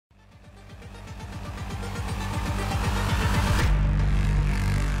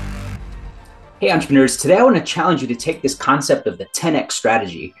Hey, entrepreneurs, today I want to challenge you to take this concept of the 10x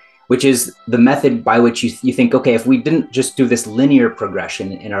strategy, which is the method by which you think, okay, if we didn't just do this linear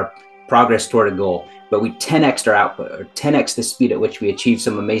progression in our progress toward a goal, but we 10x our output or 10x the speed at which we achieve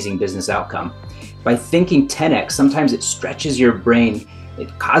some amazing business outcome. By thinking 10x, sometimes it stretches your brain,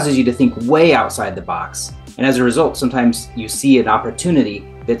 it causes you to think way outside the box. And as a result, sometimes you see an opportunity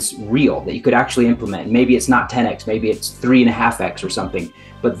that's real, that you could actually implement. Maybe it's not 10x, maybe it's 3.5x or something.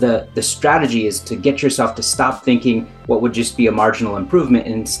 But the strategy is to get yourself to stop thinking what would just be a marginal improvement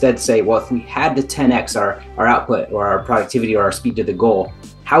and instead say, well, if we had to 10x our output or our productivity or our speed to the goal,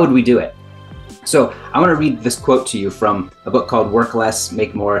 how would we do it? So I want to read this quote to you from a book called Work Less,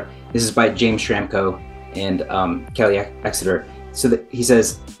 Make More. This is by James Schramko and Kelly Exeter. So that he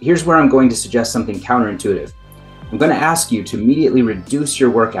says, here's where I'm going to suggest something counterintuitive. I'm going to ask you to immediately reduce your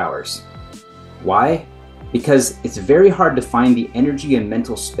work hours. Why? Because it's very hard to find the energy and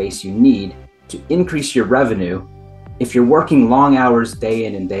mental space you need to increase your revenue if you're working long hours day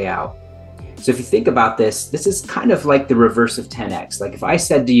in and day out. So if you think about this, this is kind of like the reverse of 10x. Like if I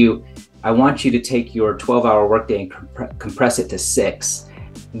said to you, I want you to take your 12-hour workday and compress it to 6,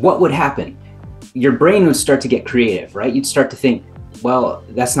 what would happen? Your brain would start to get creative, right? You'd start to think, well,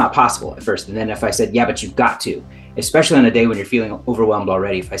 that's not possible at first. And then if I said, yeah, but you've got to, especially on a day when you're feeling overwhelmed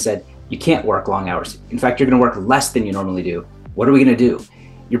already, if I said, you can't work long hours. In fact, you're gonna work less than you normally do. What are we gonna do?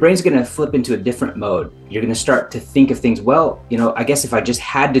 Your brain's gonna flip into a different mode. You're gonna start to think of things, well, I guess if I just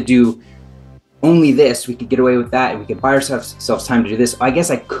had to do only this, we could get away with that and we could buy ourselves time to do this. I guess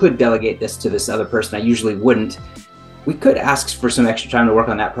I could delegate this to this other person. I usually wouldn't. We could ask for some extra time to work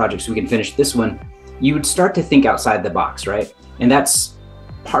on that project so we can finish this one. You would start to think outside the box, right? And that's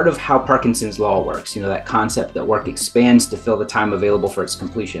part of how Parkinson's law works, that concept that work expands to fill the time available for its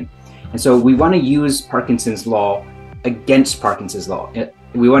completion. And so we want to use Parkinson's law against Parkinson's law.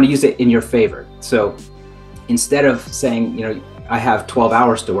 We want to use it in your favor. So instead of saying, I have 12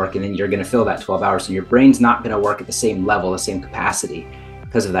 hours to work and then you're going to fill that 12 hours and your brain's not going to work at the same level, the same capacity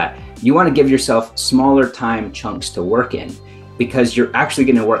because of that. You want to give yourself smaller time chunks to work in because you're actually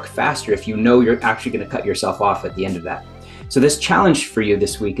going to work faster if you know you're actually going to cut yourself off at the end of that. So this challenge for you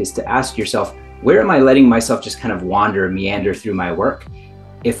this week is to ask yourself, where am I letting myself just kind of wander and meander through my work?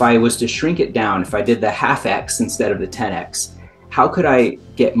 If I was to shrink it down, if I did the half X instead of the 10X, how could I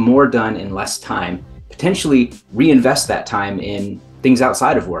get more done in less time, potentially reinvest that time in things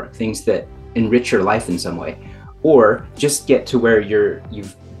outside of work, things that enrich your life in some way, or just get to where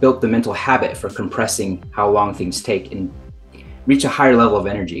you've built the mental habit for compressing how long things take and reach a higher level of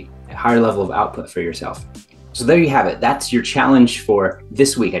energy, a higher level of output for yourself. So there you have it. That's your challenge for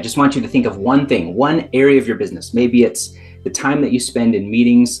this week. I just want you to think of one thing, one area of your business. Maybe it's the time that you spend in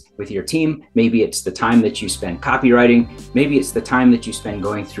meetings with your team. Maybe it's the time that you spend copywriting. Maybe it's the time that you spend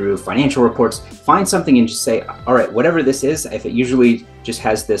going through financial reports. Find something and just say, all right, whatever this is, if it usually just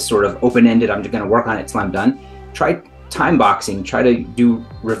has this sort of open-ended, I'm just going to work on it till I'm done. Try time boxing. Try to do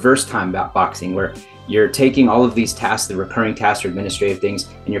reverse time boxing where you're taking all of these tasks, the recurring tasks or administrative things,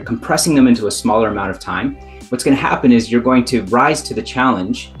 and you're compressing them into a smaller amount of time. What's going to happen is you're going to rise to the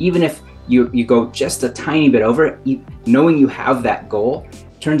challenge, even if you go just a tiny bit over, knowing you have that goal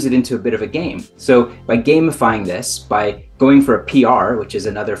turns it into a bit of a game. So by gamifying this, by going for a PR, which is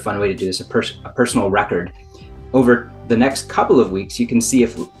another fun way to do this, a personal record, over the next couple of weeks, you can see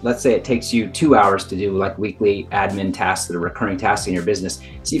if, let's say it takes you 2 hours to do like weekly admin tasks that are recurring tasks in your business,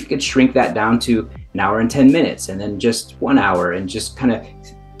 see if you could shrink that down to an hour and 10 minutes and then just 1 hour and just kind of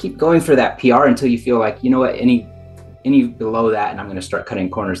keep going for that PR until you feel like, what, any below that and I'm going to start cutting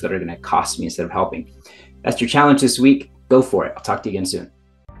corners that are going to cost me instead of helping. That's your challenge this week. Go for it. I'll talk to you again soon.